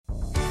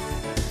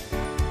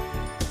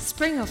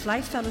Spring of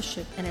Life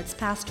Fellowship and its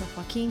pastor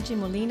Joaquin G.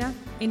 Molina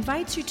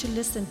invites you to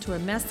listen to a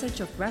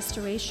message of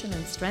restoration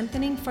and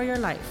strengthening for your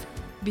life.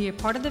 Be a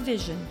part of the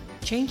vision,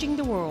 changing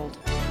the world.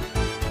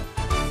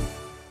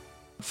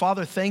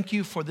 Father, thank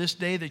you for this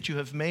day that you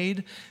have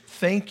made.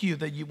 Thank you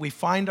that we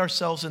find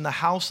ourselves in the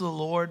house of the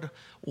Lord,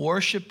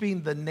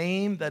 worshiping the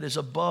name that is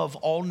above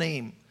all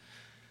name,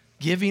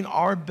 giving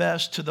our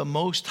best to the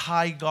Most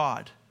High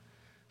God.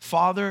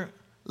 Father,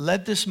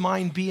 let this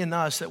mind be in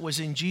us that was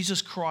in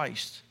Jesus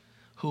Christ,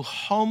 who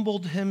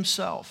humbled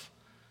himself,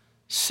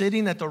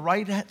 sitting at the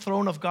right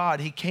throne of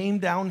God. He came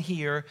down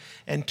here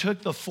and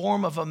took the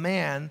form of a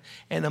man,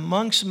 and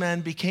amongst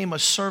men became a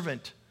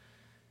servant.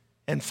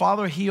 And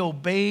Father, he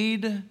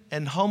obeyed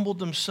and humbled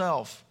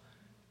himself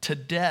to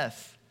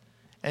death,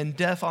 and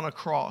death on a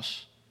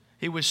cross.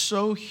 He was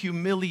so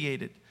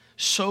humiliated,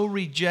 so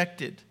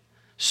rejected,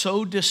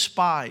 so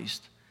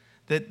despised,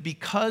 that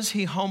because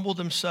he humbled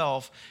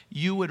himself,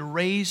 you would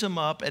raise him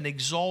up and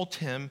exalt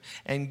him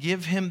and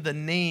give him the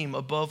name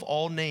above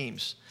all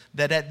names.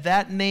 That at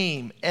that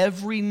name,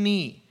 every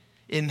knee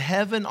in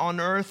heaven, on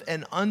earth,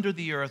 and under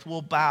the earth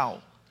will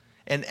bow.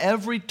 And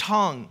every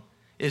tongue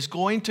is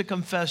going to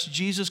confess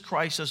Jesus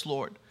Christ as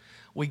Lord.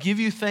 We give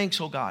you thanks,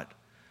 O God,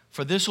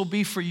 for this will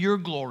be for your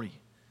glory.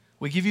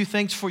 We give you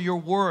thanks for your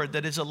word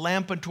that is a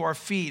lamp unto our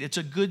feet. It's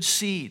a good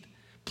seed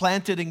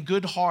planted in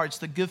good hearts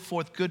that give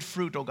forth good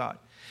fruit, O God.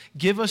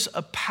 Give us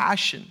a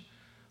passion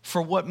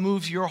for what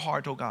moves your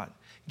heart, O God.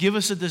 Give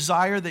us a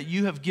desire that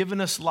you have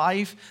given us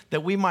life,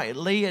 that we might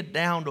lay it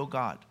down, O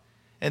God,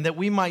 and that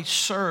we might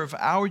serve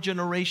our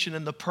generation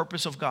in the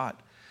purpose of God.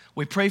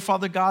 We pray,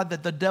 Father God,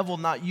 that the devil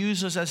not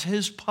use us as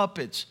his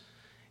puppets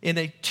in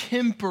a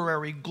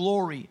temporary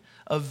glory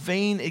of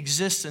vain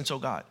existence, O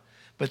God,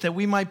 but that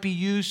we might be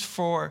used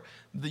for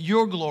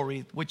your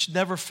glory, which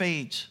never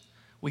fades.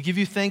 We give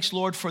you thanks,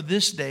 Lord, for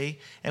this day,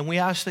 and we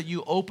ask that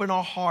you open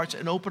our hearts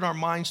and open our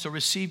minds to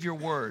receive your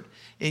word.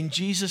 In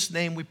Jesus'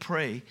 name we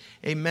pray.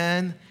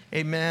 Amen,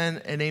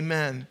 amen, and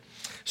amen.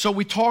 So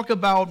we talk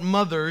about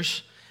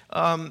mothers.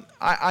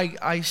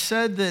 I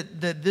said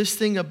that this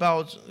thing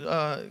about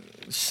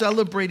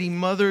celebrating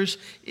mothers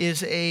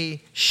is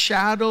a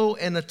shadow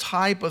and a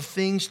type of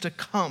things to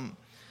come.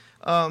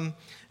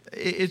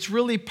 It's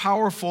really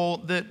powerful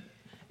that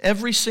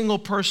every single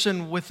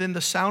person within the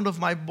sound of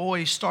my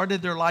voice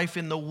started their life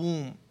in the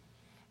womb.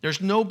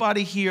 There's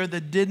nobody here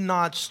that did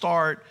not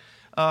start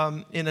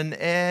in an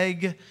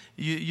egg.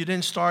 You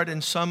didn't start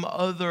in some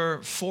other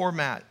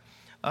format.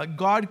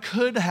 God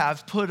could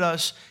have put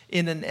us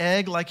in an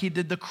egg like he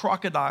did the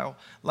crocodile,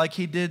 like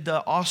he did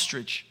the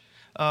ostrich.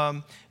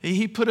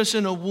 He put us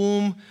in a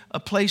womb, a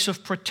place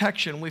of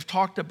protection. We've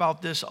talked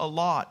about this a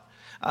lot.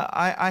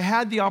 I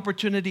had the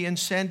opportunity in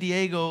San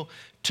Diego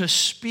to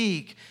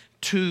speak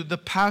to the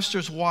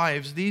pastors'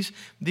 wives,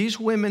 these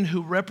women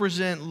who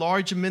represent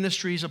large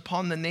ministries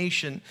upon the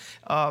nation.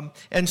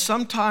 And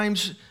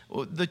sometimes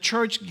the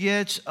church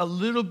gets a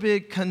little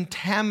bit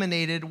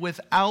contaminated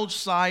with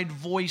outside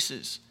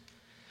voices.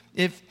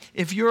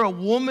 If you're a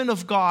woman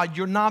of God,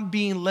 you're not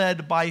being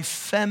led by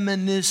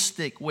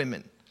feministic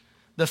women.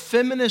 The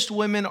feminist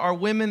women are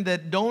women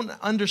that don't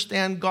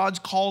understand God's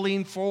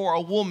calling for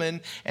a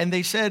woman, and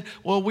they said,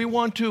 well, we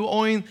want to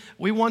own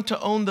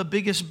the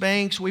biggest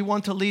banks, we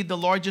want to lead the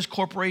largest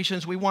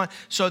corporations,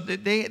 so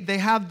they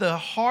have the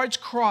heart's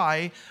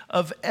cry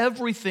of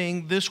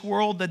everything this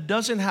world that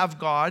doesn't have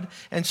God,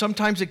 and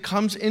sometimes it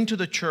comes into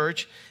the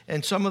church.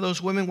 And some of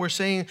those women were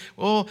saying,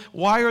 well,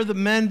 why are the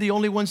men the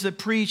only ones that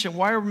preach? And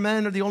why are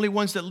men the only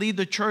ones that lead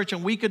the church?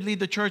 And we could lead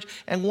the church.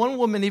 And one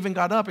woman even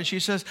got up and she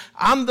says,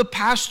 I'm the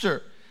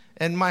pastor.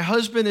 And my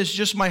husband is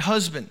just my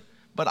husband.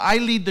 But I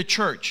lead the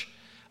church.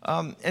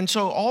 And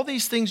so all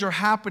these things are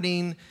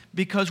happening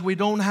because we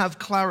don't have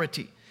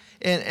clarity.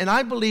 And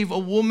I believe a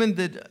woman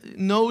that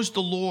knows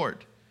the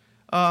Lord.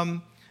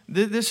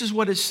 This is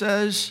what it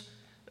says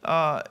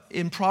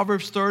in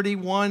Proverbs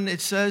 31.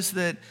 It says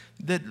that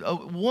a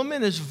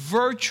woman is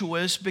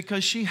virtuous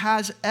because she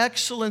has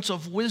excellence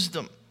of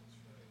wisdom.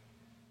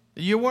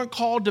 You weren't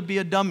called to be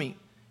a dummy.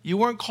 You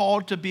weren't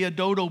called to be a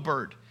dodo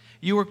bird.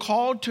 You were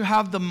called to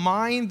have the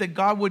mind that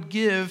God would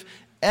give,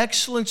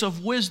 excellence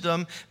of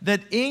wisdom,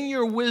 that in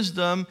your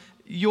wisdom,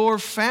 your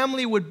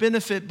family would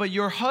benefit, but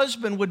your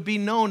husband would be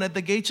known at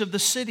the gates of the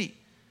city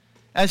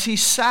as he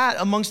sat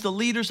amongst the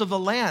leaders of the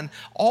land.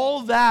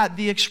 All that,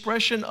 the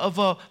expression of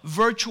a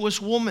virtuous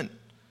woman.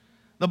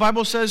 The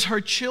Bible says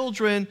her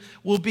children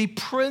will be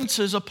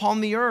princes upon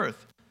the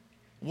earth.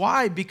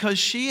 Why? Because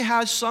she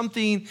has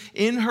something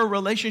in her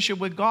relationship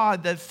with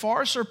God that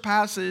far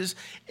surpasses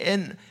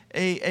in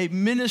a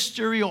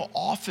ministerial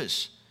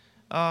office.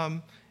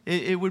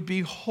 It would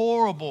be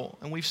horrible,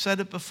 and we've said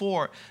it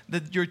before,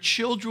 that your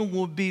children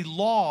will be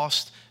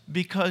lost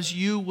because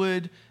you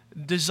would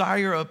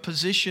desire a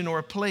position or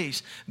a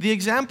place. The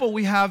example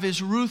we have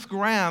is Ruth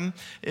Graham.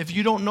 If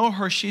you don't know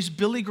her, she's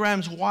Billy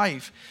Graham's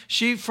wife.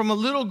 She, from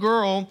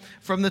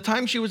the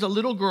time she was a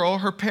little girl,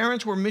 her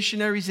parents were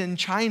missionaries in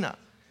China.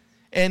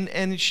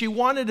 And she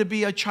wanted to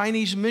be a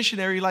Chinese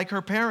missionary like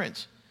her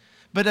parents.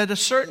 But at a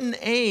certain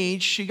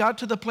age, she got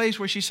to the place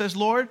where she says,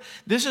 Lord,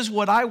 this is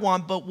what I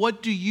want, but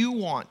what do you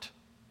want?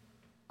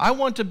 I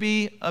want to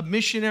be a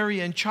missionary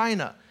in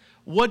China.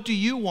 What do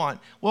you want?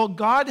 Well,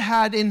 God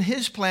had in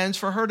his plans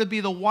for her to be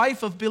the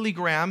wife of Billy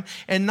Graham,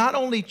 and not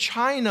only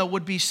China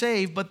would be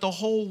saved, but the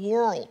whole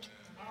world.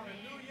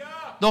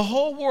 The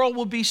whole world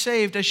will be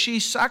saved as she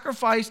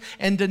sacrificed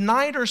and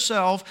denied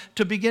herself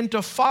to begin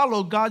to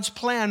follow God's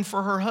plan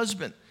for her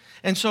husband.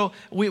 And so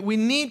we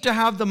need to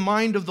have the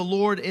mind of the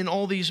Lord in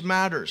all these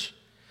matters.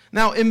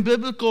 Now, in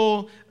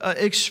biblical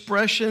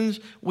expressions,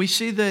 we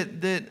see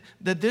that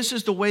this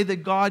is the way that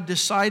God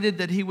decided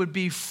that he would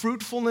be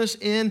fruitfulness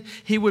in.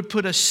 He would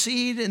put a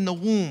seed in the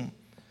womb.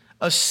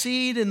 A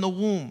seed in the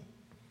womb.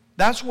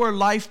 That's where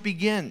life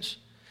begins.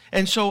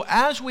 And so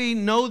as we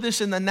know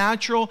this in the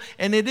natural,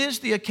 and it is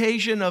the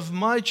occasion of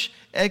much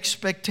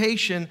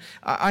expectation,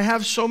 I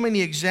have so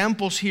many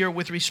examples here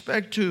with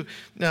respect to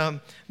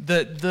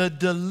the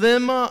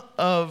dilemma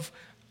of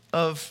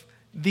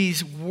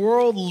these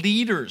world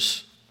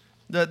leaders.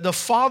 The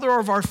father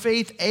of our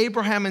faith,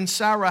 Abraham and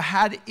Sarah,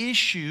 had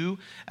issue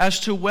as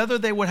to whether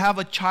they would have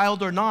a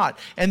child or not.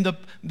 And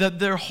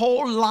their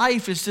whole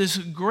life is this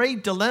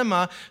great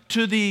dilemma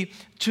to the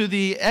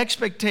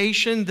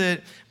expectation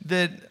that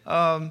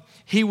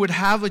he would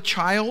have a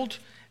child.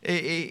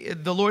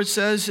 The Lord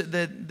says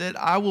that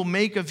I will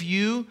make of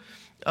you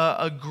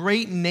a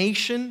great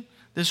nation.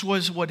 This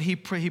was what he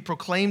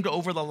proclaimed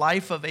over the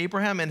life of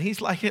Abraham. And he's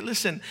like, hey,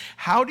 listen,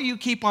 how do you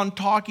keep on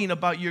talking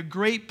about your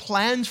great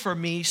plans for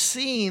me,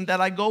 seeing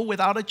that I go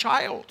without a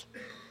child?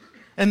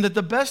 And that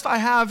the best I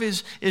have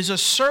is a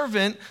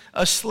servant,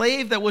 a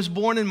slave that was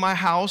born in my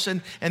house.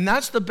 And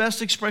that's the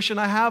best expression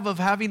I have of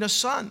having a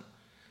son.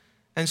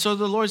 And so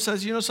the Lord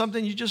says, you know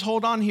something, you just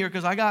hold on here,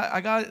 because I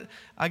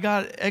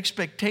got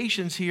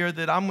expectations here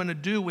that I'm going to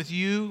do with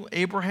you,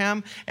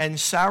 Abraham, and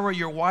Sarah,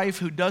 your wife,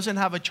 who doesn't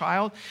have a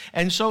child.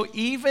 And so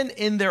even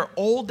in their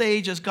old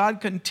age, as God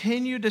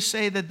continued to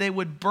say that they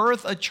would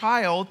birth a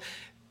child,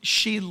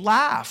 she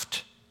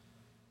laughed.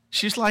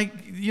 She's like,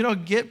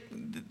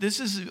 this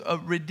is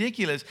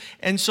ridiculous.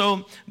 And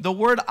so the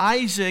word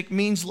Isaac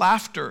means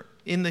laughter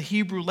in the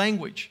Hebrew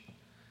language.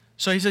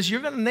 So he says, you're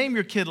going to name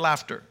your kid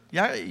Laughter.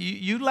 Yeah,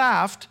 you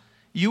laughed.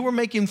 You were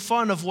making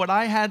fun of what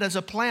I had as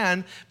a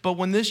plan. But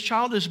when this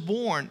child is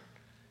born,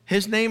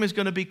 his name is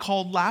going to be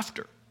called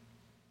Laughter.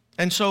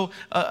 And so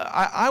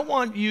I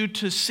want you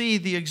to see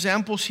the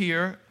examples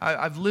here.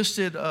 I've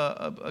listed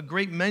a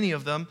great many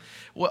of them.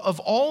 Of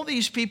all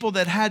these people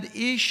that had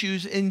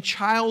issues in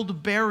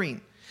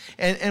childbearing.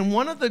 And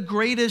one of the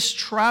greatest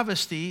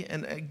travesty,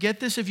 and get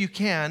this if you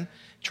can,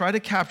 try to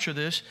capture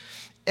this.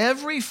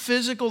 Every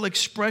physical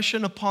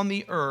expression upon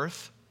the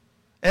earth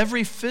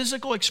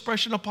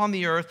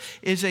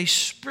is a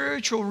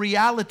spiritual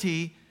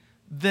reality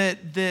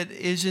that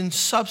is in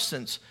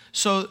substance.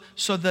 So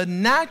the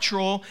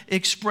natural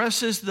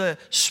expresses the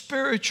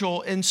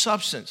spiritual in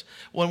substance.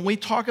 When we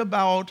talk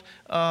about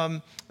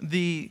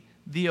the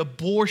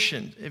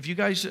abortion, if you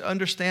guys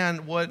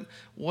understand what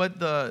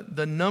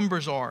the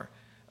numbers are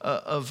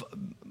of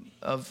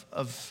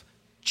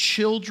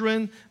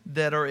children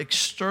that are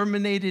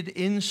exterminated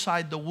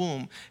inside the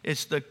womb,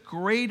 it's the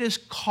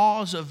greatest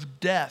cause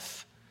of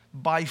death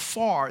by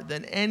far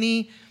than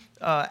any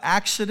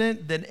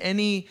accident, than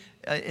any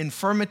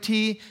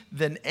infirmity,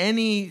 than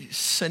any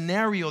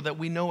scenario that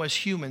we know as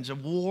humans,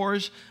 of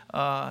wars,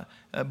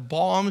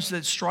 bombs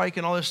that strike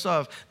and all this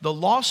stuff. The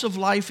loss of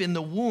life in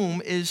the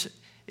womb is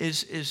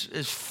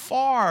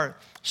far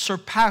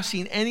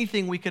surpassing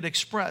anything we could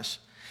express.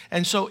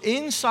 And so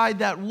inside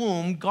that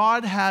womb,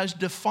 God has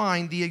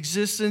defined the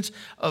existence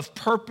of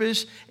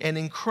purpose and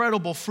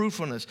incredible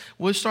fruitfulness.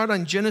 We'll start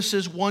on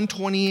Genesis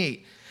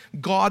 1:28.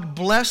 God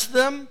blessed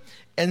them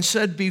and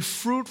said, be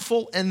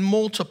fruitful and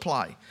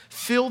multiply.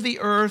 Fill the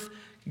earth,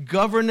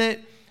 govern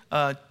it,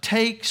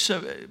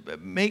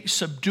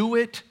 subdue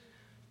it,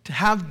 to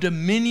have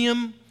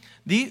dominion.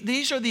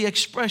 These are the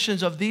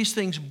expressions of these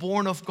things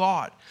born of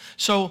God.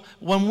 So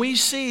when we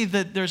see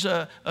that there's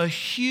a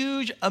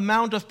huge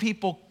amount of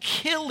people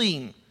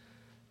killing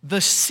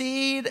the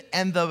seed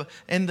and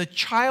the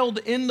child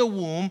in the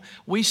womb,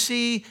 we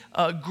see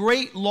a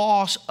great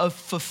loss of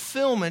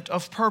fulfillment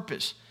of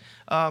purpose.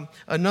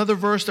 Another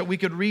verse that we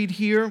could read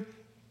here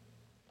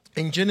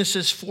in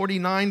Genesis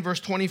 49, verse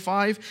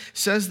 25,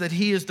 says that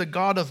he is the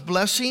God of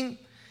blessing.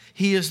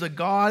 He is the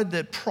God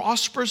that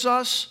prospers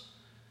us.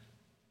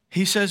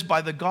 He says,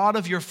 by the God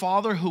of your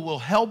father who will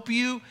help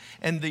you,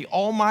 and the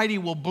Almighty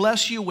will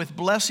bless you with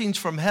blessings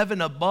from heaven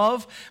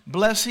above,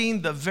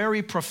 blessing the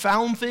very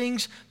profound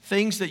things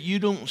that you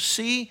don't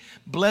see,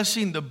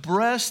 blessing the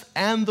breast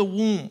and the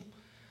womb,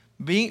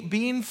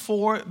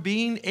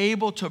 being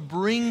able to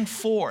bring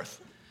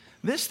forth.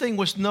 This thing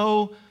was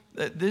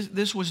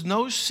this was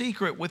no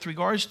secret with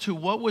regards to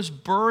what was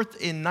birthed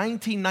in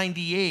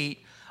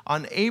 1998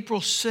 on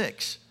April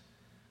 6th.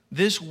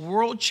 This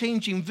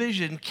world-changing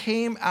vision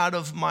came out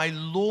of my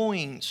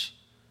loins.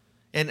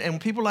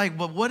 And people are like,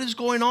 but what is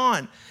going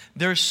on?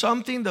 There's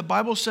something, the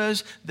Bible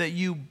says, that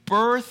you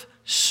birth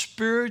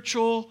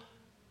spiritual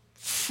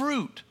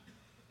fruit.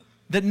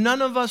 That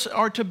none of us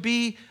are to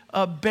be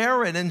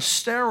barren and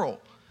sterile.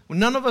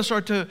 None of us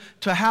are to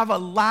have a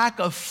lack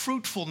of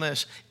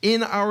fruitfulness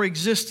in our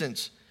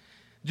existence.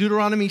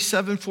 Deuteronomy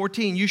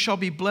 7:14, you shall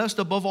be blessed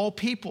above all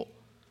people.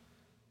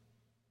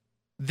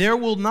 There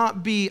will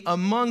not be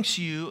amongst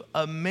you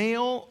a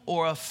male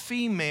or a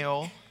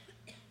female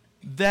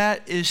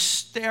that is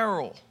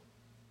sterile.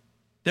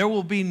 There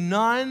will be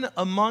none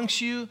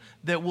amongst you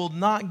that will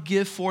not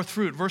give forth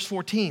fruit. Verse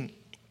 14.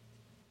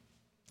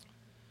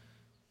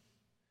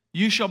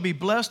 You shall be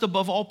blessed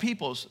above all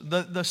peoples.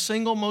 The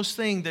single most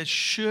thing that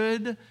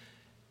should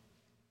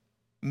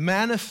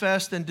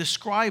manifest and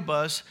describe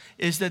us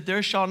is that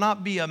there shall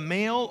not be a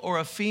male or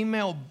a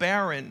female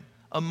barren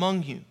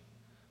among you.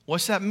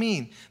 What's that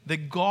mean?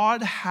 That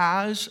God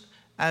has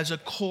as a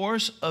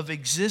course of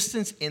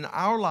existence in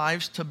our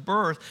lives to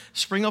birth.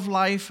 Spring of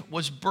Life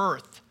was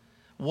birthed.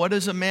 What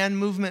is a man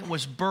movement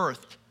was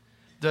birthed.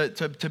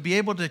 To be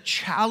able to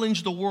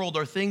challenge the world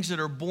are things that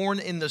are born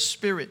in the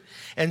Spirit.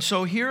 And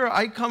so here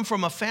I come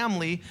from a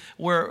family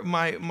where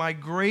my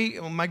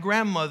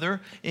grandmother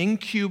in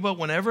Cuba,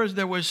 whenever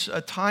there was a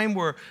time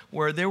where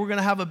they were going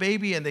to have a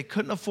baby and they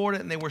couldn't afford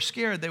it and they were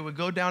scared, they would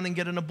go down and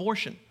get an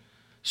abortion.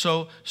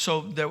 So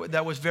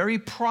that was very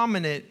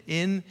prominent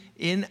in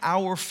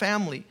our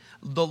family.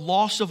 The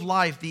loss of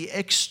life, the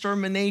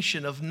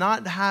extermination of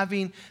not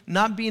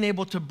being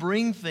able to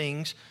bring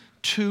things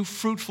to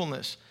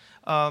fruitfulness.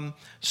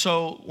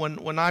 So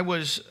when I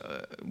was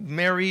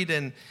married,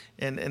 and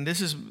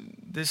this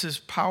is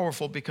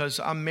powerful because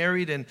I'm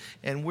married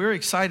and we're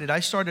excited. I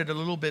started a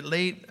little bit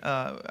late.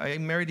 I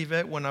married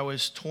Yvette when I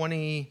was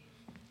 20.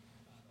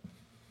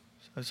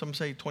 Some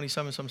say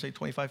 27, some say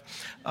 25.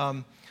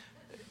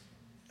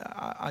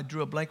 I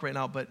drew a blank right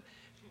now, but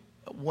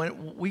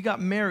when we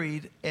got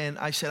married, and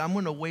I said I'm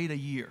going to wait a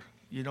year.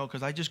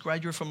 Because I just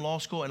graduated from law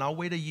school, and I'll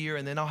wait a year,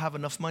 and then I'll have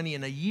enough money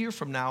in a year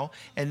from now,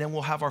 and then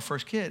we'll have our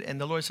first kid. And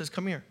the Lord says,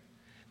 come here.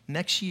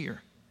 Next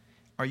year,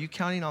 are you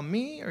counting on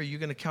me, or are you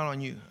going to count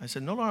on you? I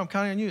said, no, I'm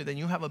counting on you. Then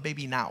you have a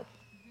baby now,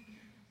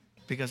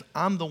 because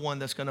I'm the one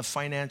that's going to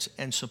finance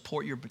and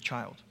support your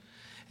child.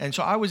 And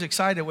so I was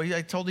excited.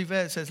 I told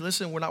Yvette, it says,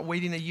 listen, we're not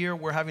waiting a year.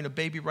 We're having a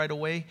baby right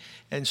away.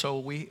 And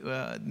so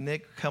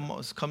Nick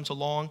comes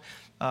along.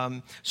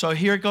 So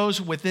here it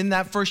goes. Within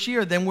that first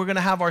year, then we're going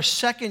to have our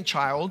second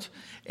child.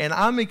 And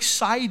I'm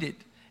excited.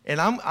 And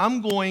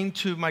I'm going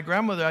to my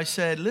grandmother. I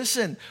said,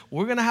 listen,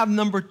 we're going to have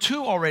number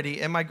 2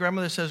 already. And my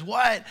grandmother says,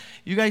 what?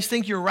 You guys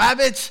think you're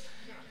rabbits?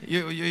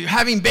 You're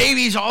having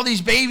babies, all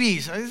these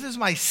babies. This is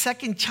my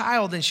second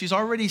child. And she's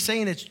already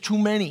saying it's too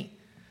many.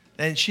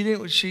 And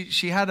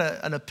she had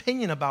an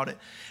opinion about it.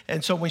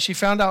 And so when she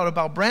found out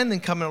about Brandon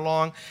coming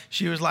along,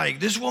 she was like,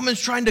 this woman's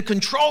trying to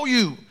control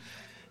you.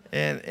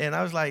 And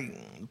I was like,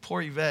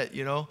 poor Yvette,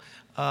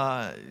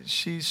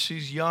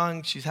 she's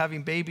young, she's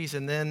having babies,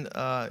 and then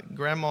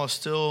grandma's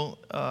still,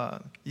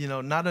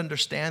 not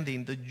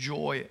understanding the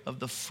joy of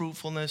the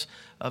fruitfulness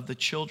of the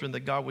children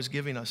that God was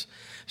giving us.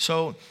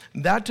 So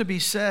that to be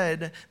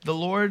said, the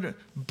Lord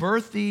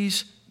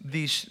birthed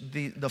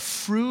the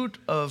fruit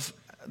of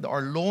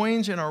our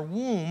loins and our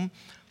womb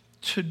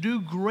to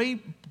do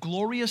great,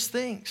 glorious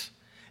things.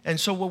 And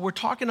so when we're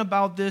talking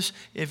about this,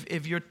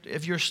 if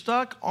you're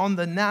stuck on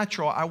the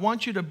natural, I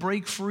want you to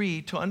break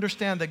free to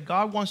understand that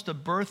God wants to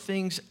birth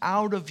things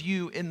out of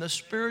you in the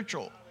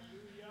spiritual.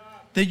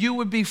 That you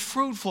would be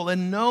fruitful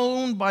and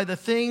known by the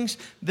things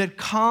that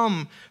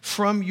come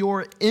from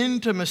your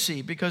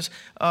intimacy, because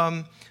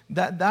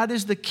that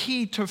is the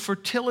key to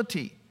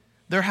fertility.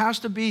 There has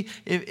to be,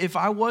 if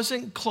I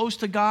wasn't close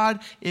to God,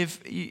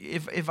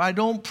 if I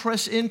don't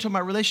press into my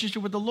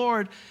relationship with the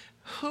Lord,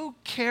 who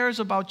cares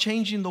about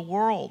changing the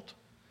world?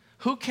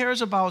 Who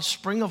cares about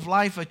Spring of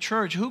Life, a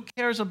church? Who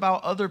cares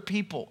about other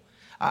people?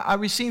 I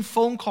received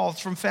phone calls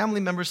from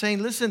family members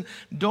saying, listen,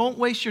 don't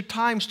waste your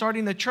time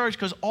starting a church,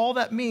 because all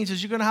that means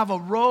is you're going to have a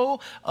row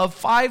of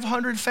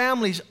 500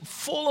 families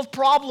full of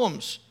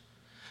problems.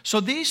 So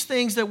these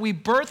things that we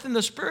birth in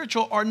the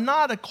spiritual are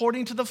not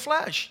according to the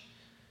flesh.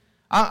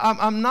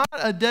 I'm not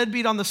a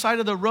deadbeat on the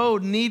side of the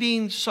road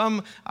needing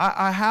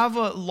I have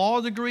a law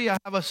degree, I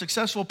have a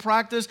successful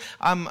practice,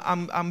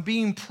 I'm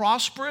being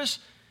prosperous,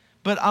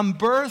 but I'm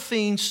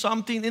birthing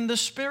something in the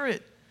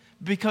spirit.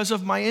 Because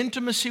of my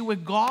intimacy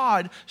with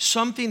God,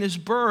 something is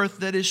birthed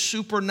that is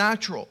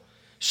supernatural.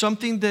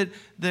 Something that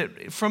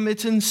from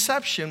its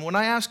inception, when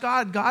I ask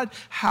God,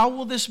 how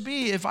will this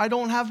be if I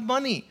don't have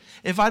money?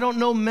 If I don't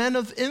know men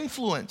of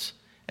influence?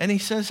 And he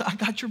says, I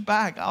got your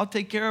back, I'll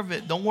take care of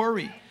it, don't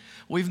worry.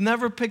 We've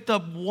never picked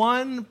up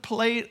one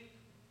plate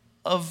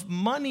of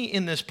money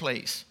in this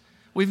place.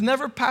 We've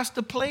never passed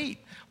a plate.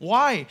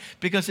 Why?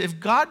 Because if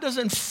God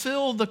doesn't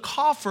fill the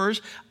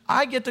coffers,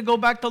 I get to go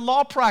back to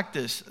law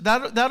practice.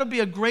 That'll be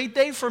a great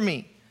day for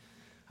me.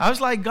 I was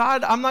like,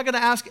 God, I'm not going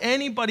to ask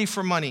anybody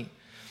for money.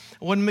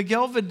 When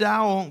Miguel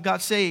Vidal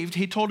got saved,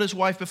 he told his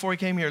wife before he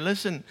came here,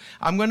 listen,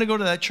 I'm going to go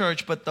to that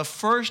church, but the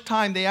first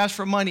time they ask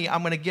for money,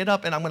 I'm going to get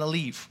up and I'm going to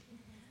leave.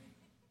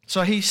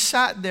 So he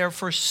sat there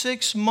for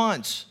 6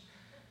 months.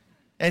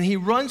 And he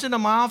runs into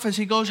my office.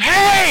 He goes,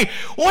 "Hey,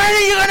 when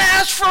are you going to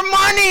ask for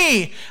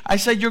money?" I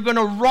said, "You're going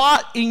to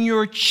rot in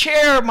your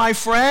chair, my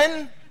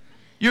friend.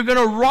 You're going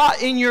to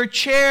rot in your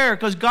chair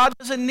because God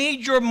doesn't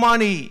need your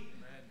money."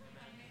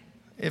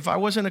 If I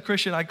wasn't a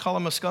Christian, I'd call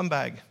him a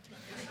scumbag.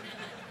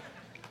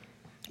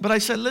 But I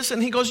said,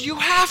 "Listen," he goes, "You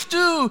have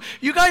to.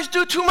 You guys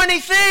do too many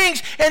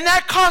things, and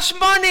that costs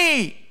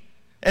money."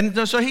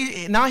 And so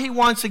now he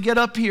wants to get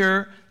up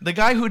here, the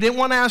guy who didn't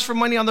want to ask for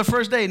money on the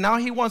first day, now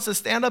he wants to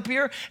stand up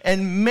here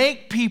and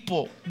make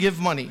people give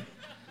money.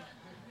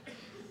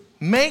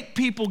 Make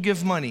people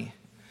give money.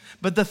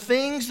 But the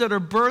things that are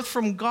birthed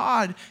from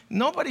God,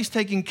 nobody's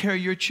taking care of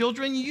your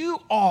children.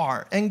 You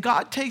are. And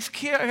God takes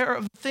care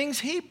of the things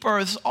he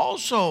births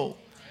also.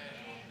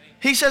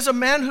 He says a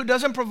man who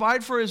doesn't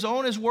provide for his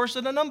own is worse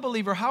than an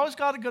unbeliever. How is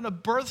God going to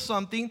birth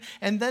something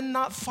and then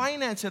not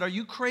finance it? Are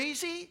you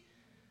crazy?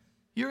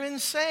 You're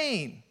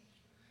insane.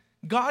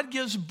 God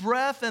gives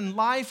breath and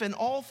life and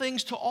all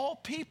things to all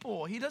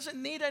people. He doesn't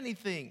need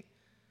anything.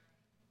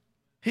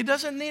 He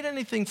doesn't need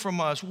anything from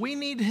us. We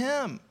need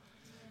him.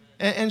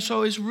 And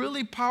so it's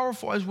really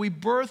powerful as we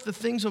birth the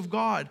things of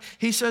God.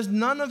 He says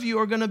none of you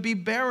are going to be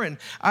barren.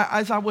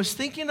 As I was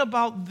thinking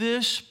about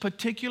this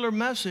particular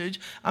message,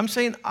 I'm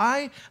saying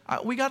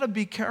we got to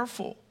be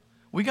careful.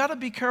 We got to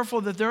be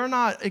careful that they're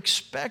not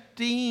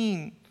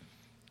expecting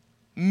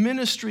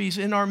ministries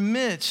in our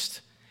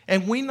midst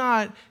and we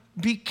not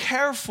be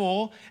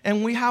careful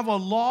and we have a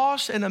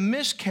loss and a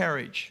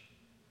miscarriage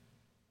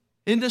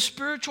in the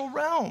spiritual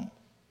realm.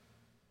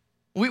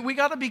 We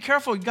got to be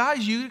careful.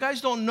 Guys, you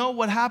guys don't know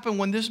what happened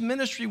when this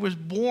ministry was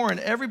born.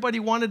 Everybody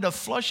wanted to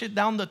flush it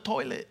down the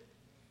toilet.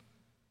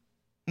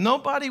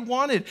 Nobody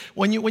wanted.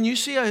 When you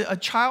see a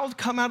child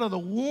come out of the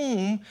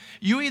womb,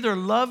 you either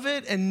love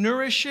it and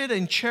nourish it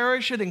and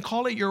cherish it and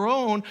call it your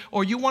own,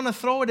 or you want to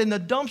throw it in the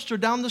dumpster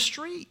down the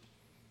street.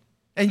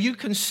 And you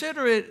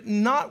consider it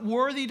not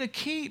worthy to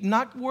keep,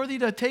 not worthy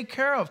to take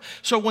care of.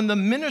 So when the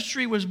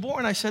ministry was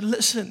born, I said,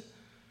 "Listen,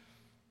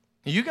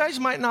 you guys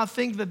might not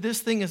think that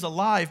this thing is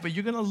alive, but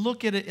you're going to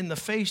look at it in the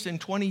face in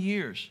 20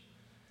 years.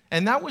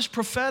 And that was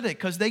prophetic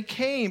because they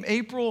came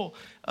April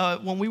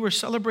when we were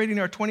celebrating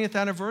our 20th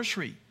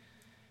anniversary.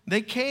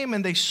 They came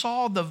and they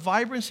saw the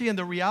vibrancy and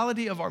the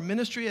reality of our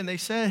ministry, and they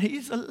said,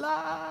 "He's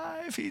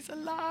alive, he's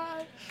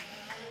alive,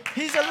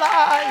 he's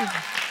alive,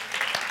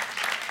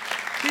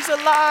 he's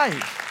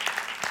alive."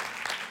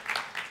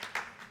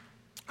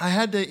 I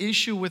had the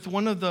issue with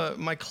one of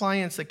my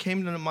clients that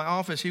came into my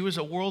office. He was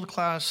a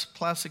world-class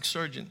plastic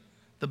surgeon,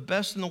 the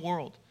best in the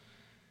world.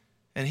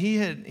 And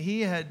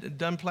he had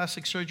done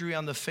plastic surgery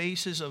on the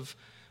faces of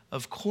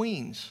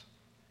queens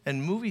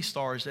and movie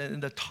stars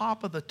and the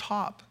top of the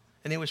top.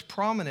 And he was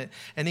prominent.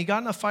 And he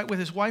got in a fight with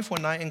his wife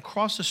one night and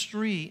crossed the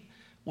street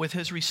with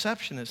his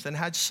receptionist and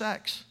had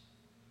sex.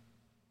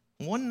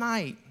 One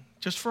night,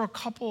 just for a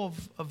couple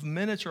of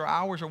minutes or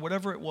hours or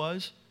whatever it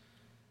was.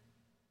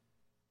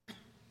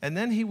 And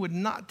then he would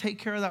not take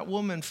care of that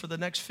woman for the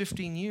next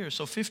 15 years.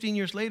 So 15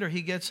 years later,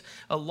 he gets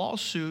a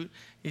lawsuit.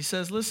 He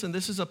says, "Listen,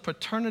 this is a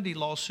paternity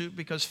lawsuit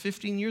because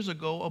 15 years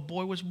ago, a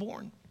boy was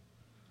born."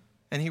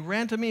 And he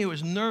ran to me. He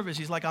was nervous.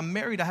 He's like, "I'm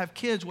married. I have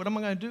kids. What am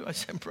I going to do?" I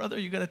said, "Brother,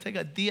 you're going to take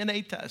a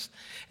DNA test.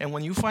 And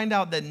when you find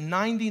out that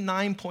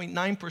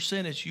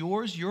 99.9% is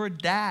yours, you're a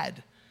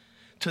dad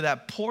to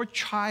that poor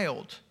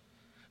child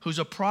who's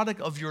a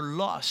product of your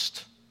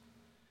lust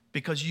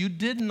because you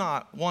did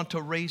not want to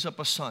raise up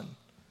a son.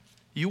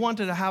 You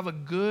wanted to have a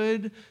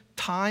good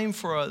time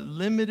for a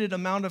limited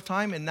amount of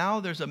time, and now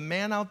there's a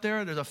man out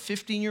there, there's a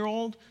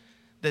 15-year-old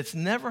that's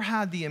never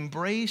had the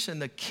embrace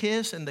and the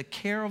kiss and the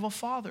care of a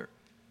father."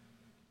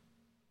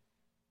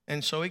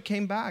 And so it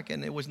came back,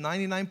 and it was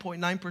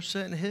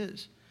 99.9%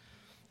 his.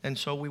 And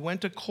so we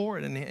went to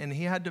court, and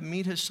he had to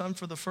meet his son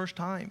for the first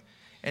time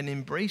and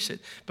embrace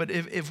it. But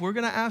if we're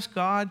going to ask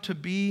God to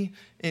be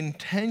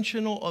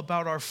intentional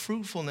about our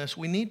fruitfulness,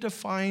 we need to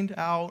find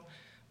out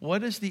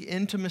what is the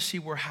intimacy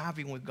we're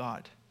having with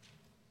God.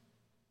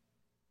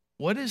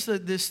 What is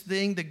this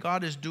thing that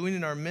God is doing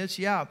in our midst?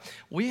 Yeah,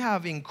 we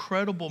have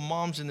incredible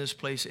moms in this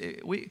place.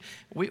 We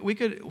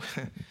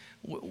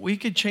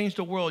could change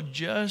the world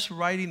just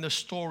writing the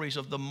stories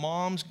of the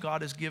moms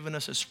God has given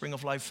us at Spring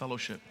of Life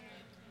Fellowship.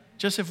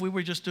 Just if we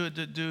were just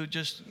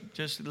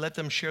just let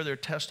them share their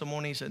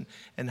testimonies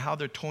and how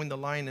they're towing the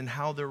line and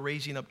how they're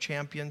raising up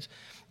champions.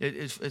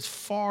 It's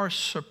far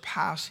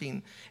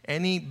surpassing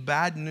any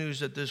bad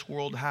news that this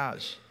world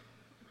has.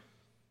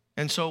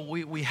 And so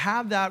we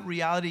have that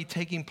reality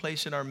taking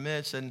place in our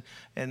midst, and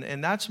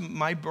that's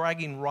my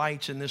bragging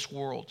rights in this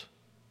world.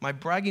 My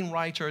bragging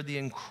rights are the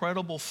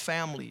incredible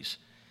families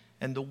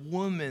and the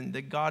women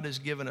that God has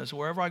given us.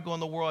 Wherever I go in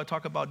the world, I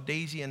talk about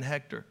Daisy and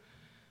Hector,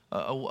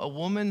 a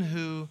woman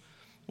who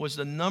was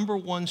the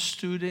 #1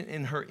 student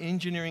in her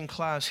engineering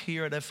class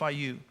here at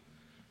FIU.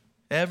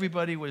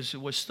 Everybody was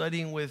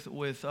studying with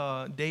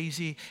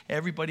Daisy.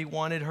 Everybody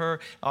wanted her.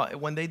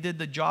 When they did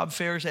the job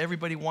fairs,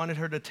 everybody wanted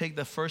her to take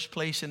the first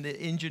place in the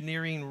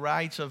engineering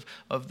rights of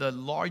the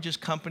largest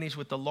companies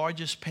with the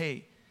largest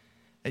pay.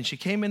 And she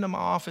came into my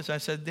office. And I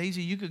said,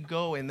 Daisy, you could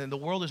go, and then the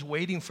world is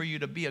waiting for you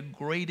to be a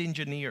great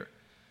engineer.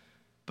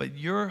 But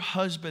your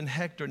husband,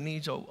 Hector,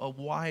 needs a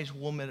wise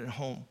woman at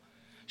home.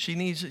 She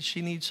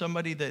needs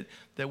somebody that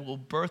will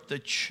birth the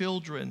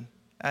children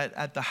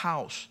at the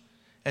house.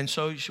 And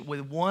so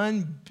with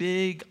one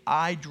big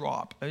eye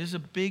drop, this is a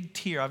big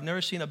tear. I've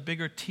never seen a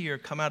bigger tear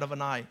come out of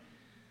an eye.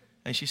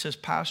 And she says,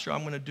 Pastor,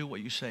 I'm going to do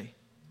what you say.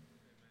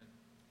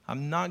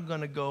 I'm not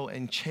going to go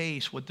and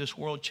chase what this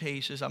world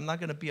chases. I'm not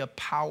going to be a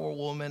power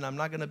woman. I'm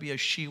not going to be a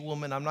she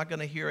woman. I'm not going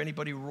to hear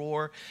anybody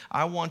roar.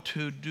 I want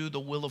to do the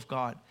will of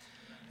God.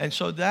 And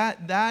so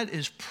that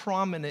is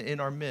prominent in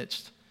our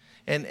midst.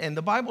 And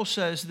the Bible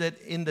says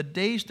that in the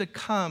days to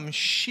come,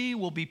 she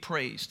will be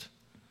praised.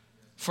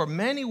 For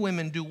many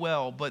women do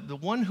well, but the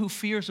one who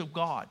fears of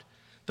God,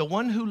 the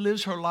one who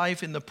lives her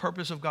life in the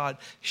purpose of God,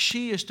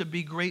 she is to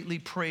be greatly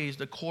praised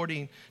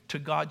according to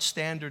God's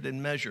standard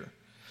and measure.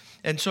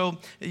 And so,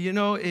 you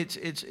know, it's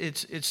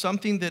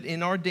something that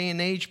in our day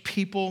and age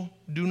people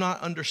do not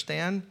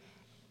understand.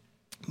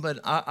 But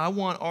I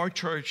want our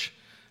church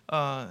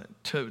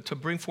to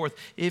bring forth.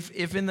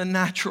 If in the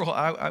natural,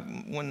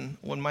 when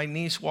my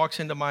niece walks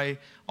into my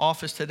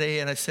office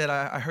today and I said,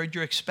 I heard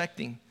you're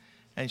expecting.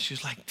 And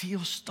she's like, Dio,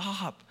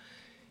 stop.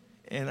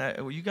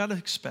 And you got to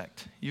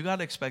expect. You got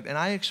to expect. And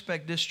I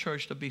expect this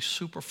church to be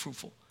super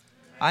fruitful.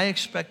 I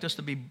expect us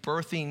to be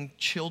birthing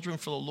children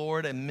for the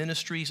Lord and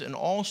ministries and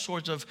all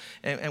sorts of,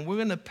 and we're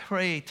going to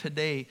pray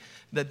today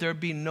that there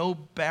be no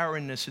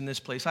barrenness in this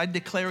place. I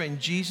declare in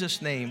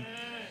Jesus' name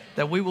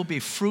that we will be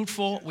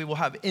fruitful. We will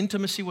have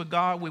intimacy with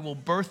God. We will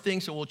birth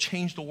things that will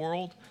change the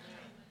world.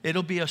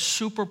 It'll be a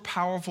super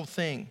powerful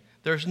thing.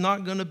 There's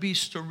not going to be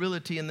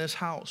sterility in this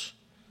house.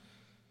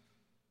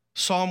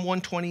 Psalm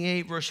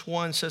 128 verse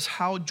 1 says,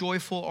 how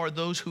joyful are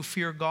those who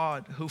fear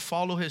God, who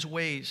follow his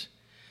ways.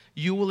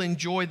 You will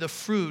enjoy the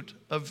fruit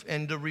of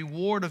and the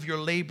reward of your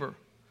labor.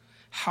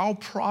 How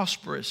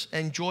prosperous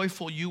and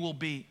joyful you will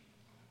be.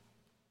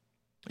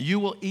 You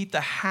will eat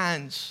the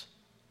hands.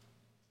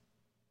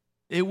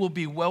 It will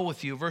be well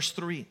with you. Verse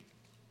 3.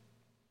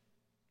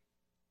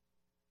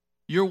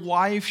 Your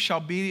wife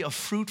shall be a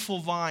fruitful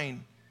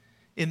vine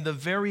in the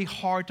very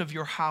heart of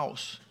your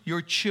house.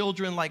 Your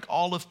children like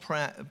olive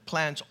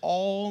plants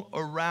all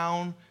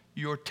around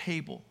your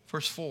table.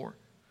 Verse 4.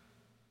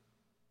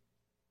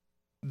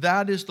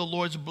 That is the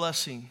Lord's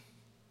blessing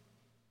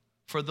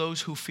for those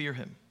who fear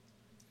him.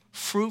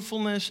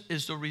 Fruitfulness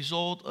is the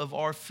result of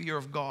our fear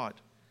of God.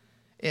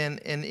 And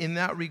in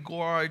that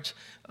regard,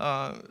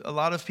 a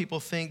lot of people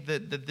think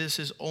that this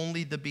is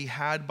only to be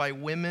had by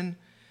women.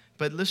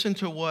 But listen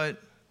to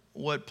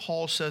what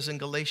Paul says in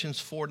Galatians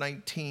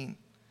 4:19.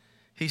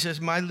 He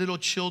says, my little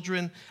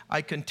children,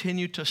 I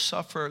continue to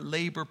suffer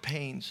labor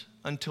pains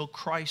until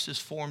Christ is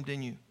formed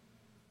in you.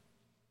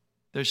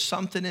 There's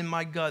something in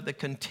my gut that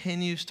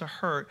continues to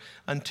hurt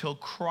until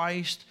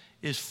Christ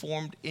is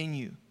formed in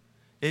you.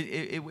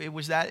 It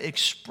was that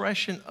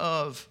expression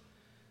of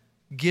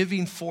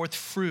giving forth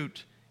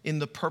fruit in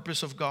the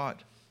purpose of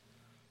God.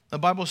 The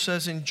Bible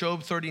says in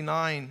Job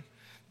 39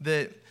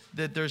 that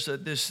there's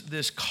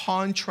this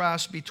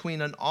contrast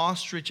between an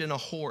ostrich and a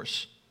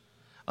horse.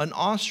 An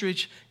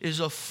ostrich is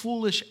a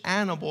foolish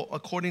animal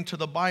according to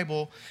the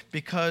Bible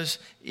because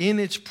in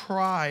its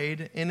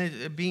pride, in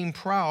it being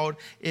proud,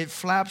 it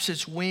flaps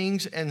its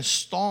wings and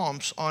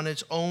stomps on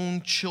its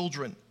own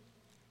children.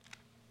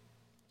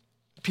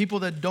 People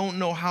that don't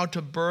know how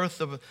to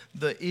birth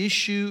the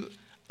issue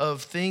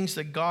of things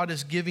that God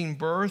is giving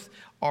birth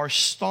are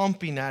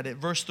stomping at it.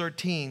 Verse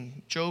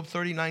 13, Job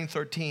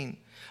 39:13.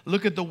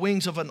 Look at the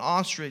wings of an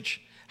ostrich.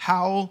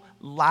 How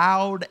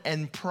loud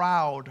and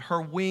proud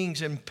her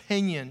wings and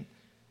pinion.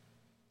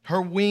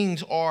 Her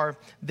wings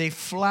they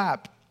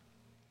flap.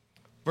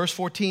 Verse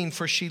 14,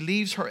 for she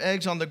leaves her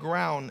eggs on the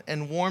ground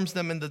and warms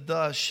them in the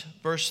dust.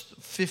 Verse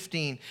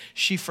 15,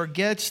 she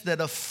forgets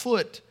that a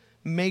foot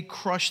may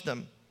crush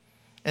them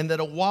and that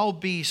a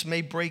wild beast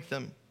may break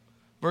them.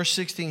 Verse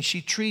 16,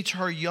 she treats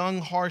her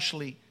young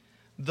harshly,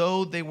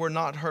 though they were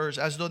not hers,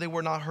 as though they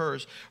were not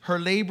hers. Her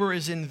labor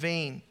is in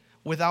vain,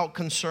 without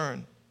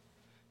concern,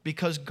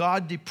 because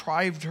God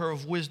deprived her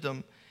of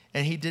wisdom,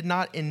 and he did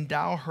not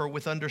endow her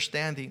with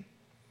understanding.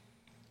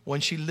 When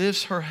she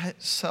lifts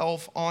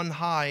herself on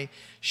high,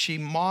 she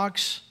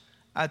mocks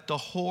at the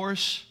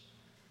horse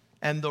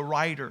and the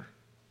rider.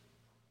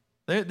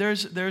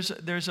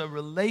 There's a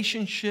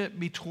relationship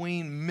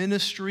between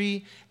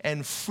ministry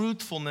and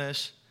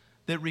fruitfulness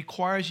that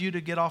requires you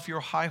to get off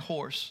your high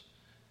horse.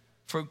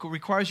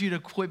 Requires you to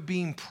quit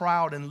being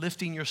proud and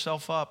lifting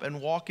yourself up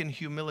and walk in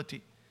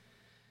humility.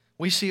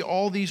 We see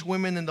all these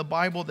women in the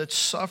Bible that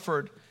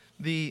suffered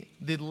the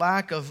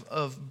lack of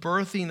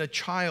birthing a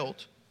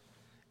child.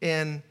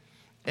 And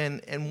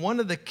one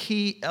of the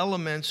key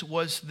elements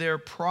was their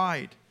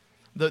pride.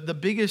 The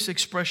biggest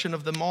expression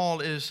of them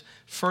all is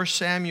 1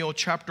 Samuel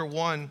chapter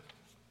 1.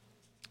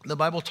 The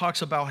Bible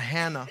talks about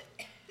Hannah.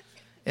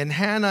 And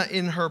Hannah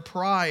in her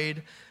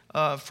pride,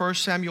 1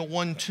 Samuel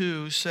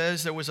 1:2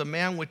 says there was a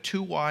man with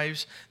two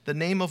wives. The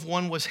name of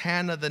one was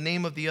Hannah, the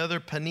name of the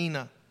other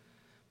Peninnah.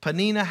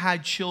 Peninnah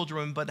had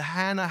children, but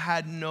Hannah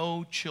had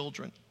no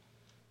children.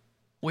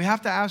 We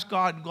have to ask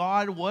God,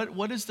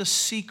 what is the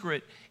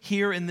secret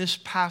here in this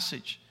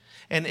passage?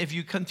 And if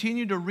you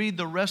continue to read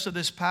the rest of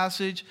this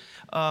passage,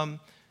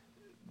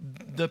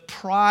 the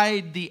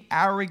pride, the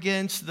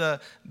arrogance, the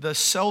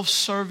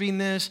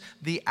self-servingness,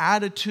 the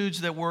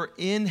attitudes that were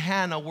in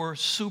Hannah were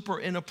super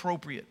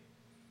inappropriate.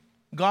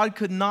 God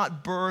could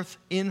not birth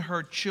in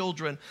her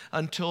children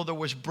until there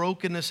was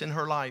brokenness in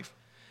her life.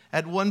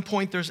 At one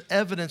point, there's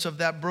evidence of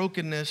that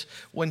brokenness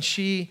when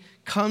she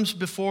comes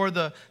before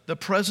the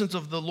presence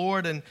of the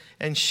Lord,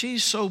 and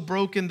she's so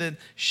broken that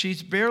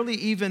she's barely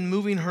even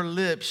moving her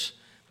lips,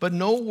 but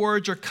no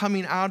words are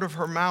coming out of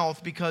her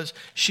mouth because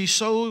she's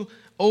so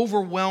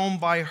overwhelmed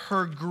by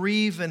her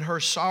grief and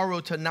her sorrow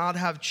to not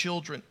have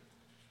children.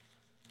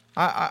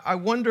 I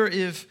wonder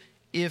if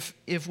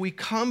we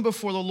come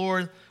before the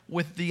Lord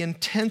with the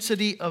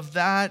intensity of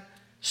that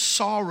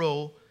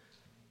sorrow,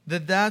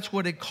 that's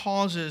what it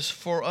causes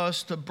for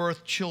us to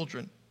birth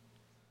children.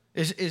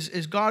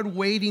 Is God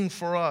waiting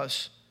for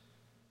us?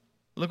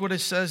 Look what it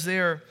says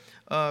there,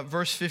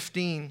 verse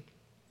 15.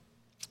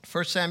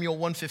 1 Samuel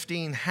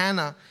 1:15.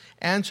 Hannah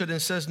answered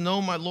and says,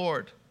 "No, my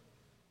Lord."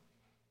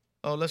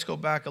 Oh, let's go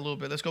back a little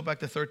bit. Let's go back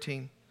to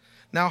 13.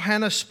 Now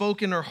Hannah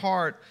spoke in her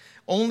heart.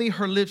 Only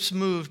her lips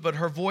moved, but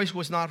her voice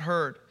was not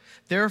heard.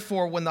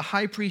 Therefore, when the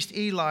high priest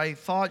Eli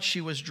thought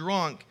she was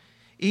drunk,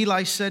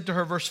 Eli said to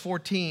her, verse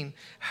 14,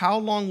 "How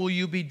long will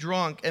you be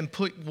drunk, and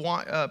put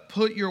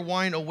your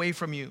wine away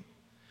from you?"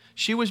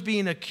 She was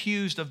being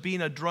accused of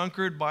being a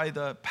drunkard by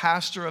the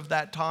pastor of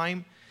that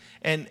time.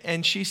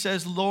 And she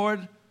says,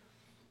 "Lord,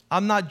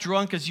 I'm not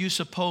drunk as you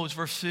suppose,"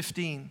 verse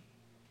 15.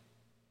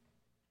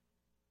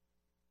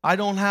 "I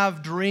don't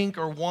have drink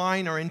or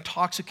wine or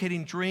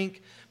intoxicating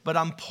drink, but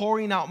I'm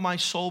pouring out my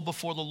soul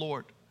before the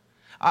Lord."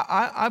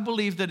 I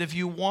believe that if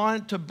you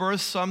want to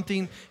birth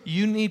something,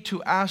 you need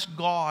to ask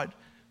God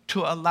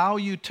to allow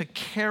you to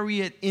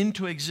carry it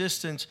into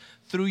existence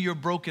through your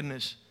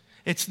brokenness.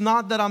 It's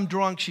not that I'm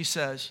drunk, she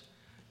says,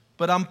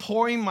 but I'm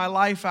pouring my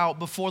life out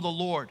before the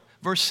Lord.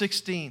 Verse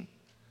 16.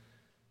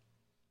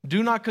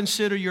 "Do not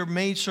consider your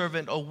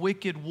maidservant a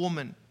wicked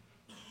woman,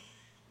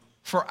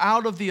 for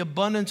out of the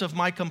abundance of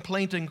my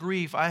complaint and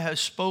grief I have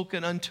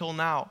spoken until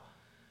now."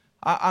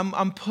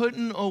 I'm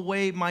putting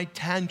away my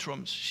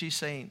tantrums, she's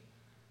saying.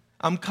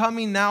 I'm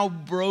coming now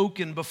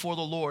broken before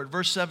the Lord.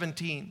 Verse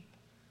 17.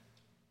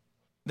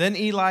 Then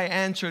Eli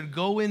answered,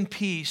 "Go in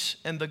peace,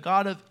 and the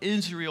God of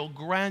Israel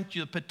grant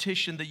you the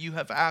petition that you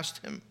have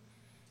asked him."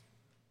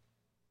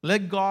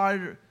 Let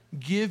God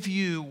give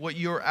you what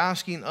you're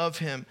asking of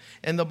him.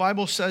 And the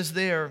Bible says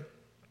there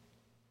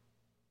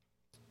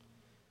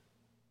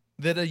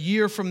that a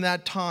year from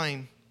that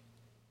time,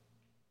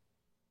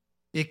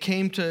 it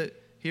came to,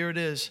 here it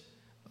is,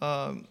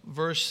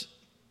 verse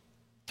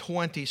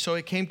 20. "So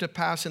it came to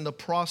pass in the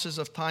process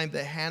of time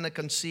that Hannah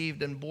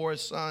conceived and bore a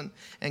son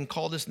and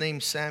called his name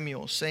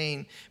Samuel,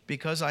 saying,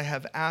 because I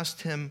have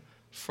asked him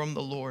from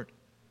the Lord."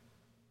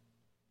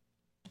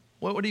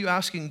 What are you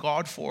asking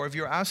God for? If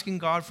you're asking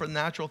God for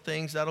natural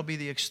things, that'll be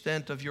the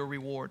extent of your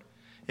reward.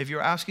 If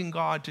you're asking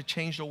God to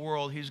change the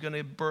world, he's going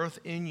to birth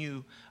in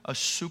you a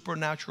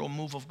supernatural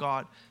move of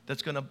God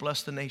that's going to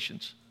bless the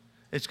nations.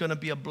 It's going to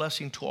be a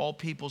blessing to all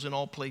peoples in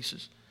all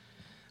places.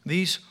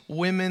 These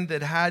women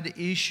that had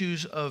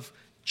issues of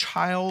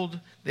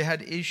they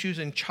had issues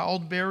in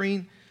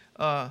childbearing,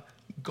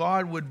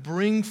 God would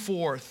bring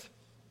forth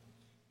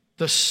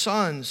the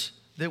sons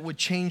that would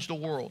change the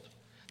world,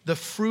 the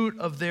fruit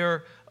of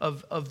their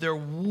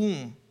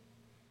womb.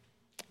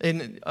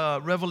 In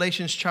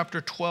Revelations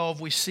chapter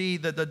 12, we see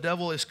that the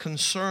devil is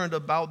concerned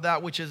about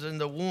that which is in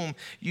the womb.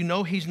 You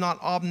know he's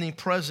not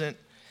omnipresent.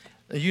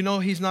 You know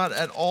he's not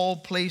at all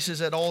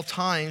places at all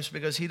times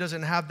because he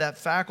doesn't have that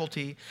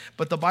faculty.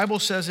 But the Bible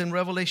says in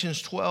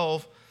Revelations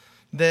 12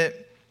 that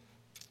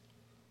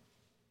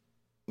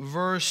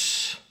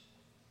verse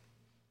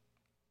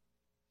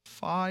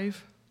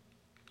 5.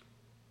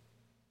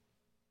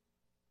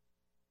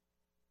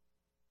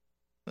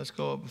 Let's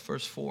go up to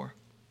verse 4.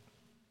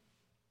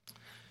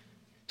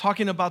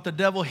 Talking about the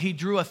devil, he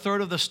drew a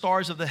third of the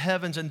stars of the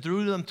heavens and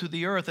threw them to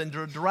the earth. And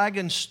the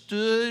dragon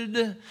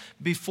stood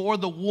before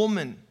the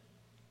woman.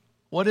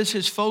 What is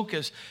his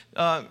focus?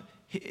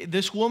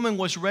 This woman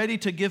was ready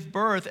to give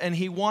birth, and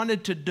he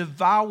wanted to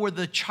devour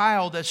the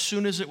child as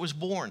soon as it was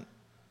born.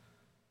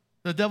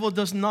 The devil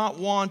does not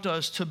want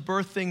us to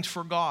birth things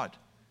for God.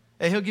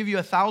 And he'll give you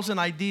 1,000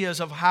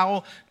 ideas of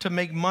how to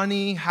make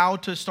money, how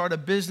to start a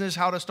business,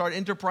 how to start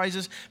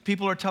enterprises.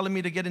 People are telling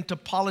me to get into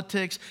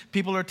politics.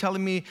 People are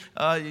telling me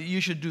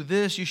you should do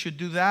this, you should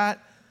do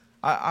that.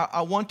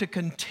 I want to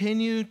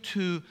continue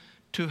to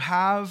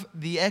have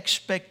the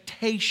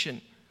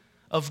expectation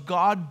of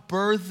God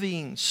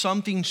birthing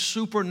something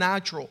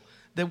supernatural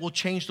that will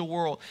change the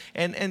world.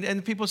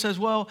 And people says,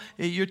 well,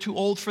 you're too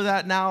old for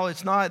that now.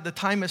 It's not, the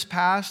time has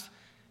passed.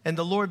 And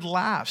the Lord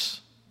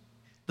laughs.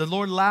 The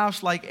Lord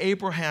laughs like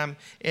Abraham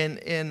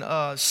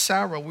and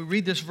Sarah. We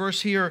read this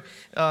verse here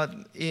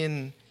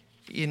in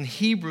in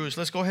Hebrews.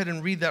 Let's go ahead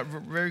and read that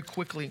very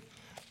quickly.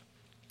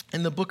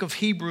 In the book of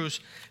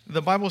Hebrews,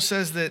 the Bible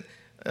says that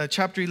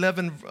chapter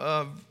 11,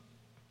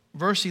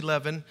 verse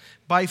 11,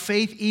 by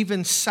faith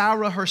even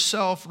Sarah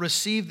herself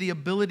received the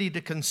ability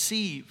to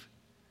conceive.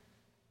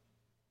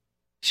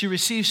 She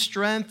received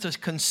strength to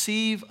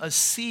conceive a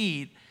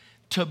seed,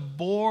 to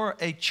bore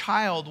a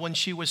child when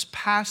she was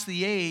past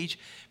the age,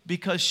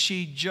 because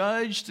she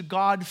judged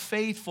God